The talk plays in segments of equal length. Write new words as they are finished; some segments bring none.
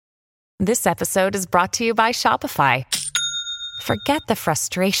This episode is brought to you by Shopify. Forget the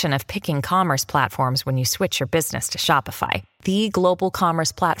frustration of picking commerce platforms when you switch your business to Shopify, the global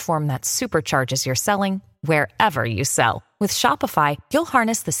commerce platform that supercharges your selling wherever you sell. With Shopify, you'll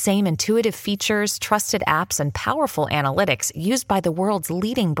harness the same intuitive features, trusted apps, and powerful analytics used by the world's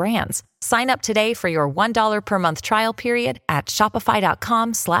leading brands. Sign up today for your $1 per month trial period at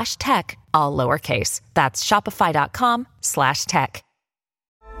shopify.com/tech, all lowercase. That's shopify.com/tech.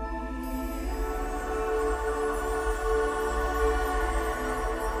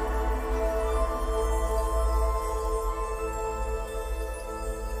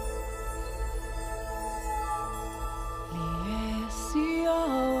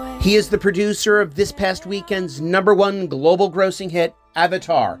 He is the producer of this past weekend's #1 global grossing hit,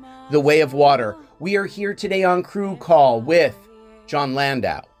 Avatar, The Way of Water. We are here today on Crew Call with Jon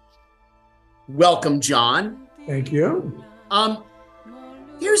Landau. Welcome, Jon. Thank you.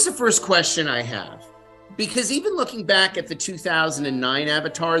 Here's the first question I have. Because even looking back at the 2009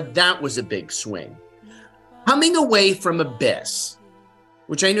 Avatar, that was a big swing. Coming away from Abyss,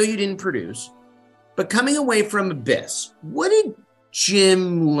 which I know you didn't produce, but coming away from Abyss, what did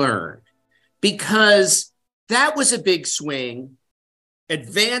Jim learn? Because that was a big swing,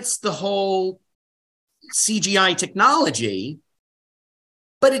 advanced the whole CGI technology,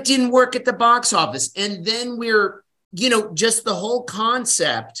 but it didn't work at the box office. And then we're, just the whole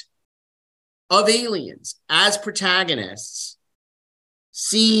concept of aliens as protagonists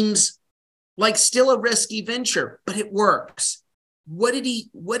seems like still a risky venture, but it works. What did he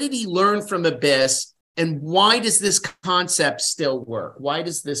learn from Abyss? And why does this concept still work? Why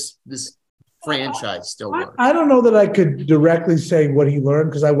does this franchise still work? I don't know that I could directly say what he learned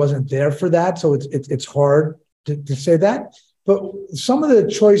because I wasn't there for that. So it's hard to say that. But some of the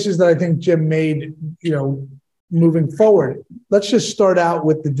choices that I think Jim made, moving forward, let's just start out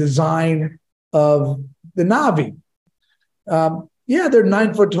with the design of the Na'vi. They're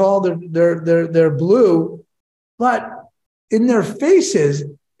 9 foot tall. They're blue, but in their faces,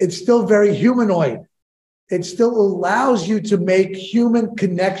 it's still very humanoid. It still allows you to make human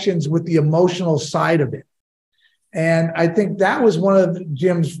connections with the emotional side of it. And I think that was one of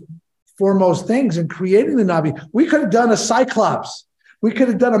Jim's foremost things in creating the Na'vi. We could have done a Cyclops. We could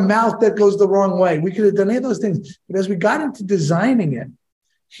have done a mouth that goes the wrong way. We could have done any of those things. But as we got into designing it,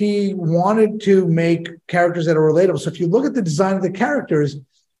 he wanted to make characters that are relatable. So if you look at the design of the characters,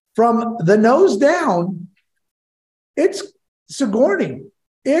 from the nose down, it's Sigourney,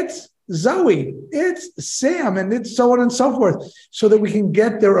 it's Zoe, it's Sam, and it's so on and so forth, so that we can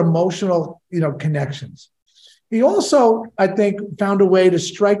get their emotional, connections. He also, I think, found a way to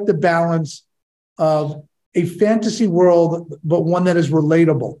strike the balance of a fantasy world, but one that is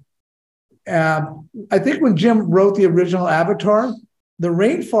relatable. I think when Jim wrote the original Avatar, the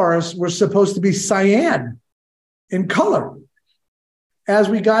rainforests were supposed to be cyan in color. As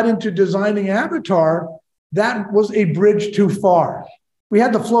we got into designing Avatar, that was a bridge too far. We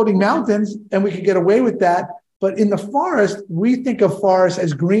had the floating mountains and we could get away with that. But in the forest, we think of forests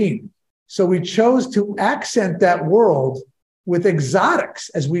as green. So we chose to accent that world with exotics,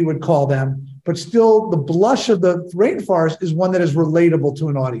 as we would call them. But still, the blush of the rainforest is one that is relatable to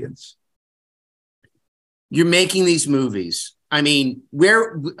an audience. You're making these movies.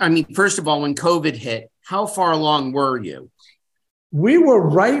 First of all, when COVID hit, how far along were you? We were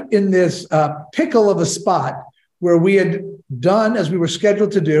right in this pickle of a spot where we had done, as we were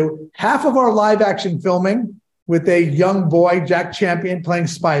scheduled to do, half of our live action filming with a young boy, Jack Champion, playing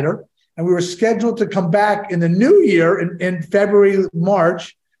Spider. And we were scheduled to come back in the new year in February,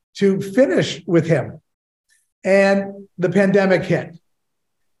 March, to finish with him. And the pandemic hit.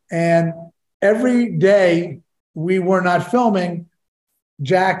 And every day we were not filming,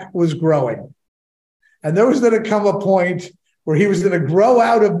 Jack was growing. And there was going to come a point where he was going to grow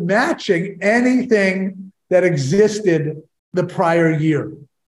out of matching anything that existed the prior year.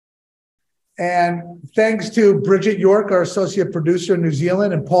 And thanks to Bridget York, our associate producer in New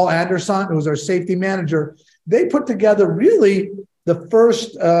Zealand, and Paul Anderson, who was our safety manager, they put together really the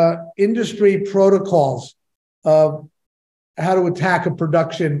first industry protocols of how to attack a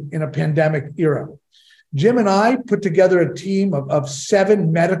production in a pandemic era. Jim and I put together a team of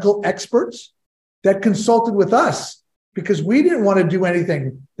 7 medical experts that consulted with us because we didn't want to do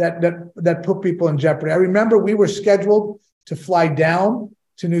anything that put people in jeopardy. I remember we were scheduled to fly down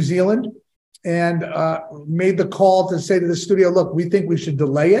to New Zealand and made the call to say to the studio, look, we think we should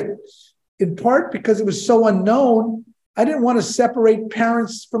delay it, in part because it was so unknown. I didn't want to separate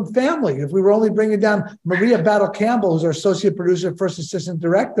parents from family. If we were only bringing down Maria Battle Campbell, who's our associate producer, first assistant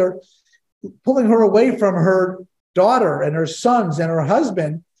director, pulling her away from her daughter and her sons and her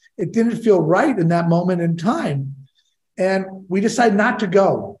husband, It didn't feel right in that moment in time. And we decided not to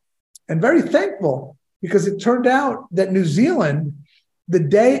go. And very thankful, because it turned out that New Zealand, the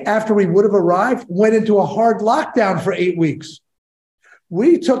day after we would have arrived, went into a hard lockdown for 8 weeks.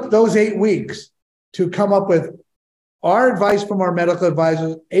 We took those 8 weeks to come up with our advice from our medical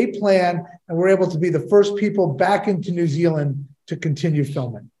advisors, a plan, and we're able to be the first people back into New Zealand to continue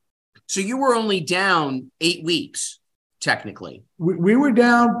filming. So you were only down 8 weeks, technically. We were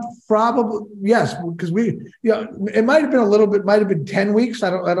down probably, yes, because it might have been a little bit, might have been 10 weeks. I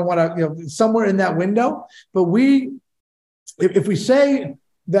don't want to, somewhere in that window. But if we say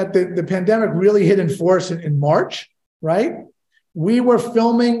that the pandemic really hit in force in March, right? We were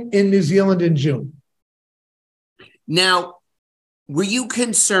filming in New Zealand in June. Now, were you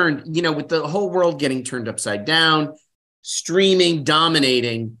concerned, with the whole world getting turned upside down, streaming,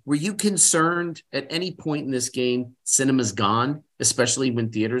 dominating, were you concerned at any point in this game, cinema's gone, especially when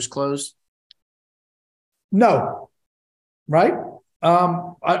theaters closed? No, right?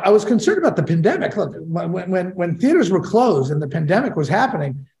 I was concerned about the pandemic. Look, when theaters were closed and the pandemic was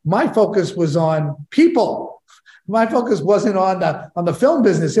happening, my focus was on people. My focus wasn't on the film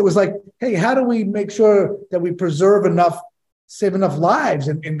business. It was like, hey, how do we make sure that we preserve enough, save enough lives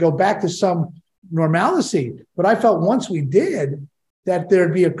and go back to some normalcy? But I felt once we did that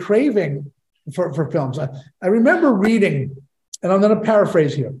there'd be a craving for films. I remember reading, and I'm going to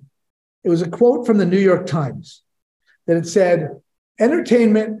paraphrase here. It was a quote from the New York Times that it said,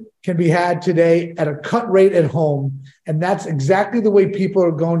 entertainment can be had today at a cut rate at home, and that's exactly the way people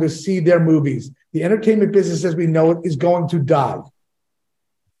are going to see their movies. The entertainment business as we know it is going to die.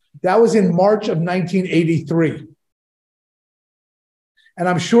 That was in March of 1983. And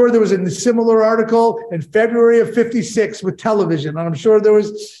I'm sure there was a similar article in February of 56 with television. And I'm sure there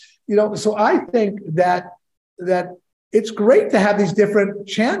was, so I think that it's great to have these different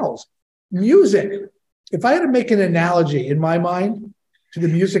channels. Music, if I had to make an analogy in my mind to the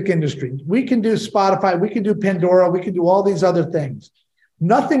music industry, we can do Spotify, we can do Pandora, we can do all these other things.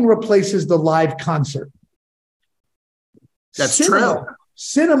 Nothing replaces the live concert. That's true.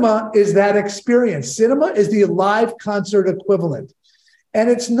 Cinema is that experience. Cinema is the live concert equivalent. And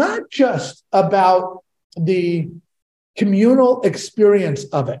it's not just about the communal experience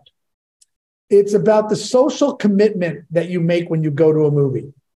of it. It's about the social commitment that you make when you go to a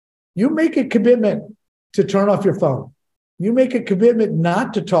movie. You make a commitment to turn off your phone. You make a commitment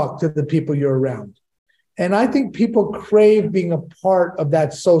not to talk to the people you're around. And I think people crave being a part of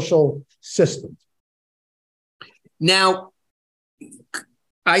that social system. Now,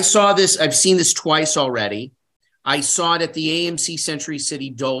 I saw this, I've seen this twice already. I saw it at the AMC Century City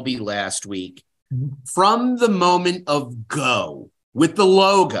Dolby last week. Mm-hmm. From the moment of go, with the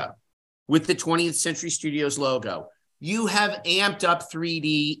logo, with the 20th Century Studios logo, you have amped up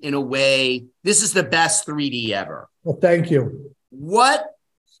 3D in a way. This is the best 3D ever. Well, thank you. What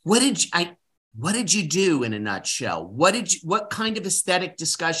did you do in a nutshell? What kind of aesthetic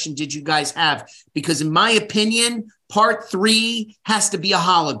discussion did you guys have? Because in my opinion, part 3 has to be a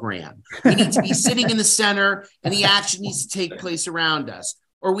hologram. We need to be sitting in the center and the action needs to take place around us.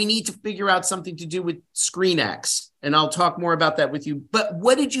 Or we need to figure out something to do with ScreenX. And I'll talk more about that with you. But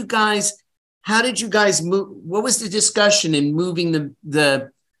how did you guys move? What was the discussion in moving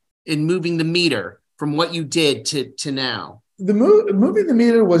the meter from what you did to now? Moving the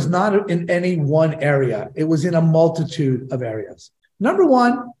meter was not in any one area. It was in a multitude of areas. Number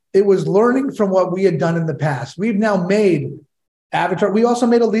one, it was learning from what we had done in the past. We've now made Avatar. We also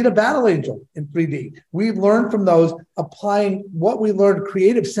made Alita Battle Angel in 3D. We learned from those, applying what we learned,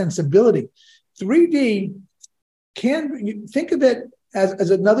 creative sensibility. 3D think of it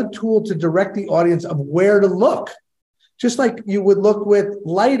as another tool to direct the audience of where to look. Just like you would look with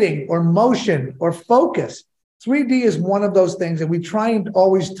lighting or motion or focus. 3D is one of those things, and we try and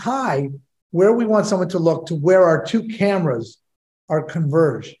always tie where we want someone to look to where our two cameras are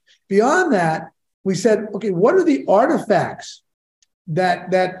converged. Beyond that, we said, okay, what are the artifacts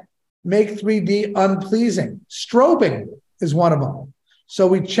that make 3D unpleasing? Strobing is one of them. So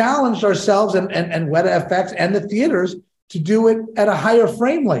we challenged ourselves and Weta FX and the theaters to do it at a higher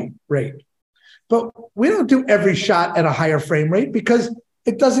frame rate. But we don't do every shot at a higher frame rate because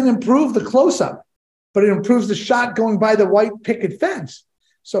it doesn't improve the close-up, but it improves the shot going by the white picket fence.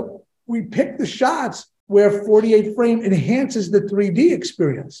 So we pick the shots where 48 frame enhances the 3D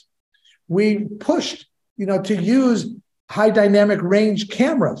experience. We pushed, to use high dynamic range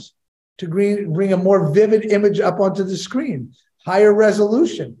cameras to bring a more vivid image up onto the screen, higher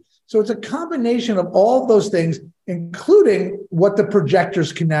resolution. So it's a combination of all of those things, including what the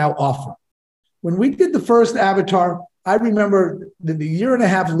projectors can now offer. When we did the first Avatar, I remember the year and a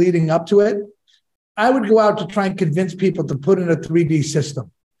half leading up to it, I would go out to try and convince people to put in a 3D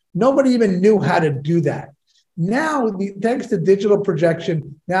system. Nobody even knew how to do that. Now, thanks to digital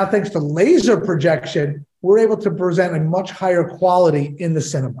projection, now thanks to laser projection, we're able to present a much higher quality in the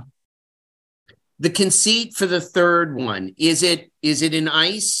cinema. The conceit for the third one, is it in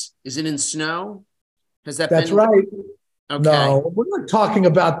ice? Is it in snow? That's right. Okay. No, we're not talking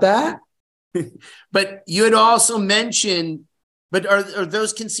about that. But you had also mentioned, but are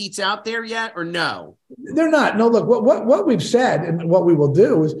those conceits out there yet or no? They're not. No, look, what we've said and what we will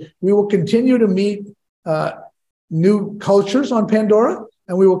do is we will continue to meet new cultures on Pandora,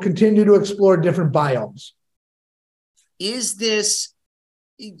 and we will continue to explore different biomes.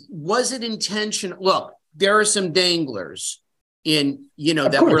 Was it intentional? Look, there are some danglers in,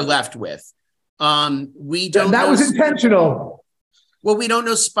 that we're left with. We don't that know. Was intentional. Well, we don't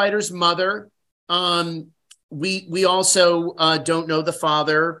know Spider's mother. We also don't know the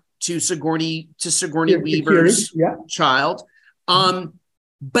father to Sigourney Weaver's child.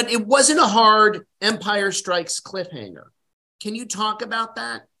 But it wasn't a hard Empire Strikes cliffhanger. Can you talk about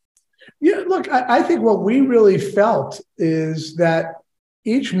that? Yeah, look, I think what we really felt is that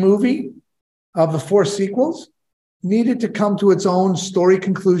each movie of the 4 sequels needed to come to its own story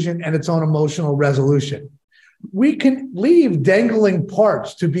conclusion and its own emotional resolution. We can leave dangling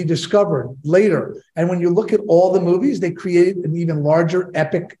parts to be discovered later. And when you look at all the movies, they create an even larger,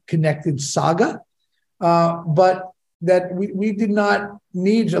 epic, connected saga. But that we did not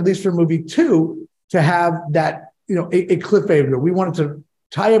need, at least for movie 2, to have that, a cliffhanger. We wanted to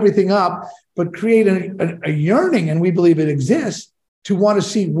tie everything up, but create a yearning, and we believe it exists, to want to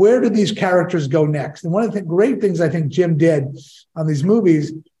see where do these characters go next. And one of the great things I think Jim did on these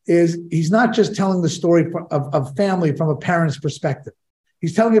movies is he's not just telling the story of family from a parent's perspective.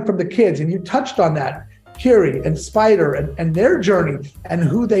 He's telling it from the kids. And you touched on that, Kiri and Spider and their journey and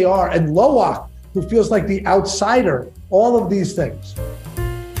who they are, and Loak, who feels like the outsider, all of these things.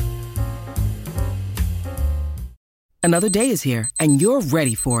 Another day is here, and you're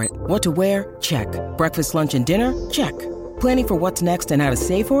ready for it. What to wear? Check. Breakfast, lunch, and dinner? Check. Planning for what's next and how to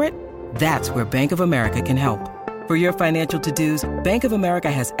save for it? That's where Bank of America can help. For your financial to-dos, Bank of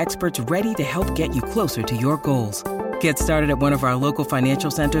America has experts ready to help get you closer to your goals. Get started at one of our local financial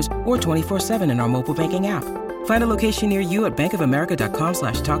centers or 24/7 in our mobile banking app. Find a location near you at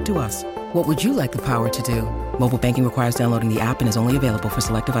bankofamerica.com/talktous. What would you like the power to do? Mobile banking requires downloading the app and is only available for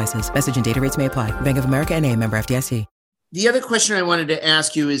select devices. Message and data rates may apply. Bank of America NA, member FDIC. The other question I wanted to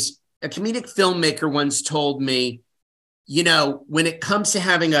ask you is, a comedic filmmaker once told me, when it comes to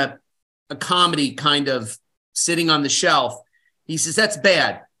having a comedy kind of sitting on the shelf, he says that's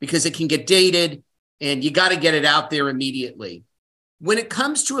bad because it can get dated and you got to get it out there immediately. When it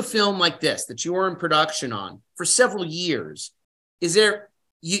comes to a film like this that you were in production on for several years, is there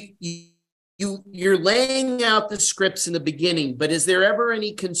you're laying out the scripts in the beginning, but is there ever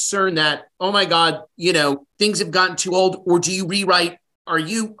any concern that, oh my God, things have gotten too old, or do you rewrite? Are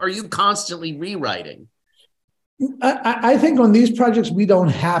you constantly rewriting? I think on these projects, we don't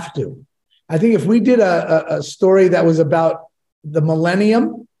have to. I think if we did a story that was about the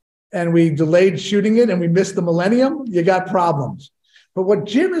millennium and we delayed shooting it and we missed the millennium, you got problems. But what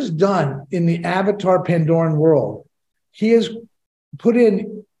Jim has done in the Avatar Pandoran world, he has put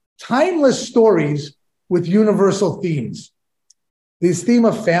in timeless stories with universal themes. This theme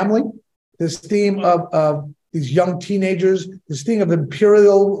of family, this theme of these young teenagers, this thing of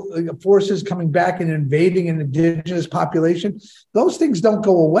imperial forces coming back and invading an indigenous population, those things don't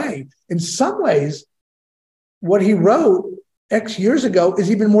go away. In some ways, what he wrote X years ago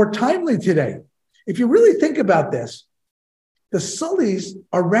is even more timely today. If you really think about this, the Sullys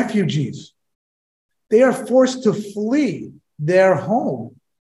are refugees. They are forced to flee their home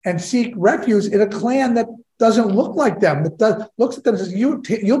and seek refuge in a clan that doesn't look like them, that looks at them and says,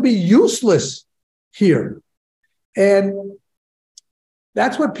 you'll be useless here. And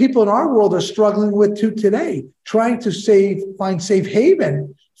that's what people in our world are struggling with too today, trying to find safe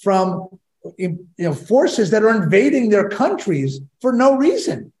haven from forces that are invading their countries for no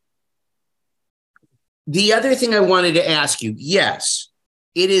reason. The other thing I wanted to ask you, yes,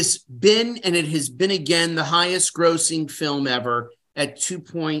 it has been, and it has been again, the highest grossing film ever at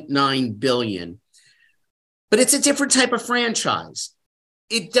 $2.9 billion. But it's a different type of franchise.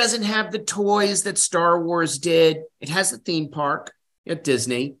 It doesn't have the toys that Star Wars did. It has a theme park at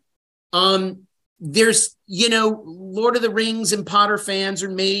Disney. There's, Lord of the Rings and Potter fans are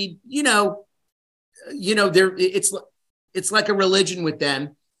made, it's like a religion with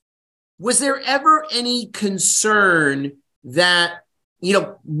them. Was there ever any concern that,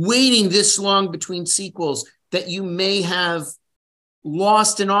 waiting this long between sequels that you may have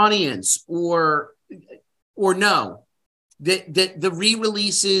lost an audience, or no, that the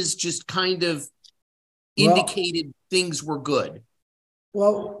re-releases just kind of indicated things were good?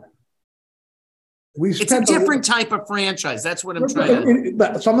 Well, it's a different type of franchise. That's what I'm trying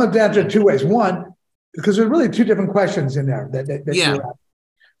to. So I'm going to answer it two ways. One, because there's really two different questions in there that yeah.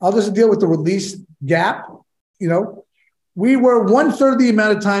 I'll just deal with the release gap. We were 1/3 of the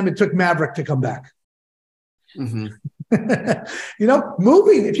amount of time it took Maverick to come back. Mm-hmm.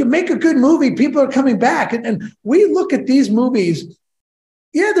 Movie, if you make a good movie, people are coming back. And we look at these movies,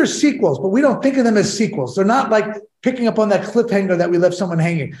 yeah, they're sequels, but we don't think of them as sequels. They're not like picking up on that cliffhanger that we left someone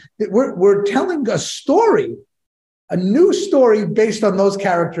hanging. We're telling a story, a new story based on those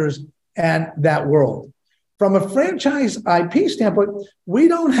characters and that world. From a franchise IP standpoint, we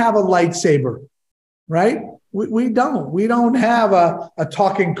don't have a lightsaber, right? We don't have a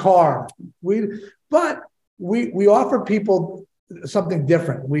talking car. But we offer people something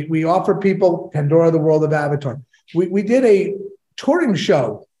different. We offer people Pandora, the world of Avatar. We did a touring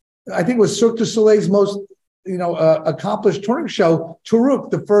show. I think it was Cirque du Soleil's most accomplished touring show, Turuk,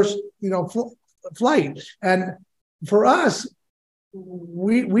 the first flight. And for us,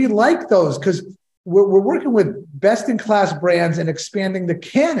 we like those because we're working with best-in-class brands and expanding the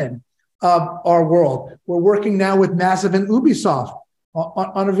canon of our world. We're working now with Massive and Ubisoft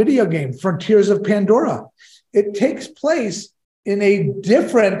on a video game, Frontiers of Pandora. It takes place in a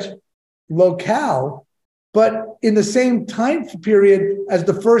different locale, but in the same time period as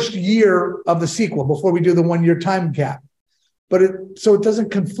the first year of the sequel before we do the 1-year time cap. So it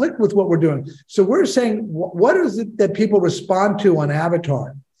doesn't conflict with what we're doing. So we're saying, what is it that people respond to on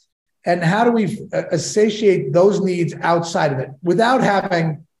Avatar? And how do we satiate those needs outside of it without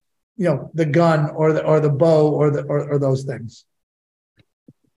having, the gun or the bow or those things?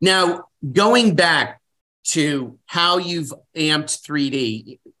 Now, going back to how you've amped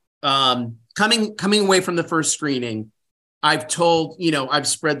 3D, coming away from the first screening, I've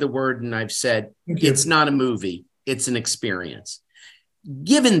spread the word and I've said, it's not a movie, it's an experience.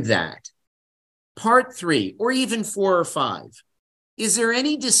 Given that, part 3, or even 4 or 5, is there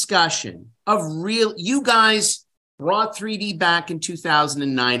any discussion of you guys brought 3D back in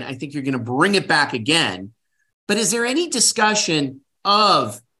 2009. I think you're going to bring it back again. But is there any discussion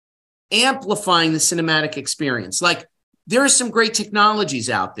of amplifying the cinematic experience? Like, there are some great technologies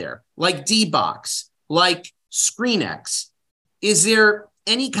out there, like D-Box, like ScreenX. Is there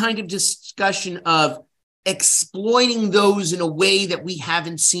any kind of discussion of exploiting those in a way that we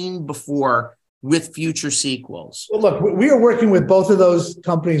haven't seen before with future sequels? Well, look, we are working with both of those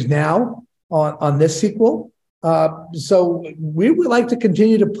companies now on this sequel. So we would like to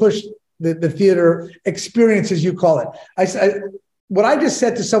continue to push the theater experience, as you call it. What I just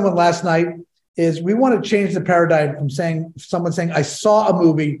said to someone last night is we want to change the paradigm from someone saying, I saw a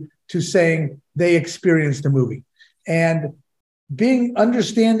movie, to saying they experienced a movie. And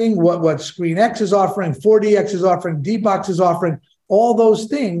understanding what ScreenX is offering, 4DX is offering, D-Box is offering, all those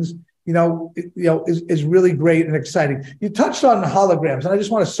things, is really great and exciting. You touched on holograms, and I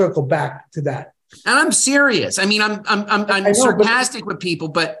just want to circle back to that. And I'm serious. I mean, I'm sarcastic with people,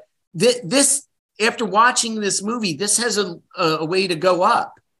 but this, after watching this movie, this has a way to go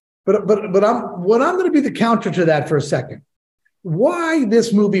up. But I'm going to be the counter to that for a second. Why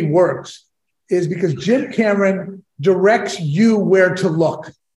this movie works is because Jim Cameron directs you where to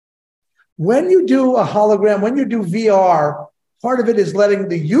look. When you do a hologram, when you do VR, part of it is letting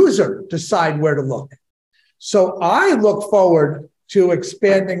the user decide where to look. So I look forward to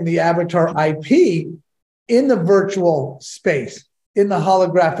expanding the Avatar IP in the virtual space, in the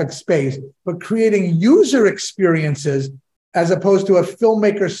holographic space, but creating user experiences as opposed to a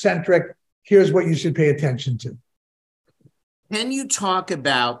filmmaker-centric, here's what you should pay attention to. Can you talk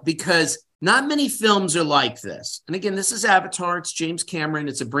about, because not many films are like this, and again, this is Avatar, it's James Cameron,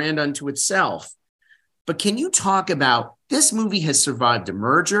 it's a brand unto itself, but can you talk about, this movie has survived a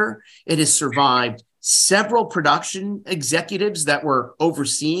merger, it has survived several production executives that were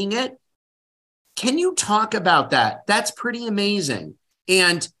overseeing it. Can you talk about that? That's pretty amazing.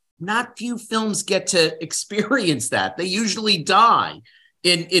 And not few films get to experience that. They usually die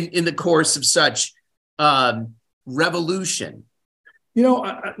in the course of such revolution.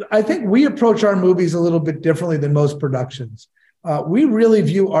 I think we approach our movies a little bit differently than most productions. We really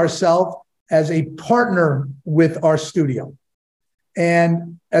view ourselves as a partner with our studio.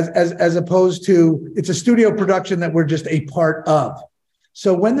 And as opposed to, it's a studio production that we're just a part of.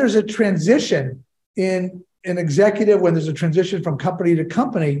 So when there's a transition in an executive, when there's a transition from company to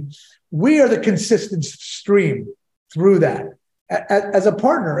company, we are the consistent stream through that. as a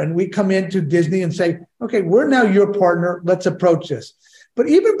partner. And we come into Disney and say, okay, we're now your partner. Let's approach this. But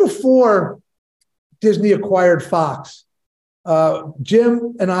even before Disney acquired Fox,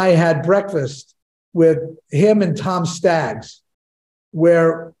 Jim and I had breakfast with him and Tom Staggs,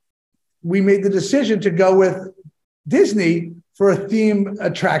 where we made the decision to go with Disney for a theme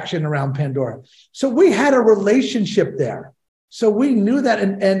attraction around Pandora. So we had a relationship there. So we knew that.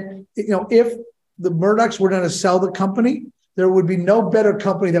 And if the Murdochs were going to sell the company, there would be no better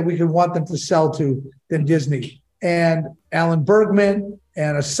company that we could want them to sell to than Disney. And Alan Bergman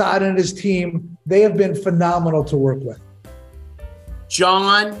and Assad and his team, they have been phenomenal to work with.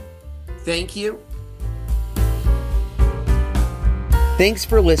 Jon, thank you. Thanks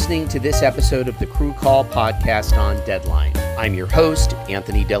for listening to this episode of the Crew Call podcast on Deadline. I'm your host,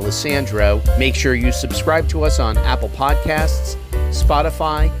 Anthony D'Alessandro. Make sure you subscribe to us on Apple Podcasts,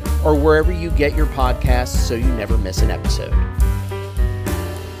 Spotify, or wherever you get your podcasts so you never miss an episode.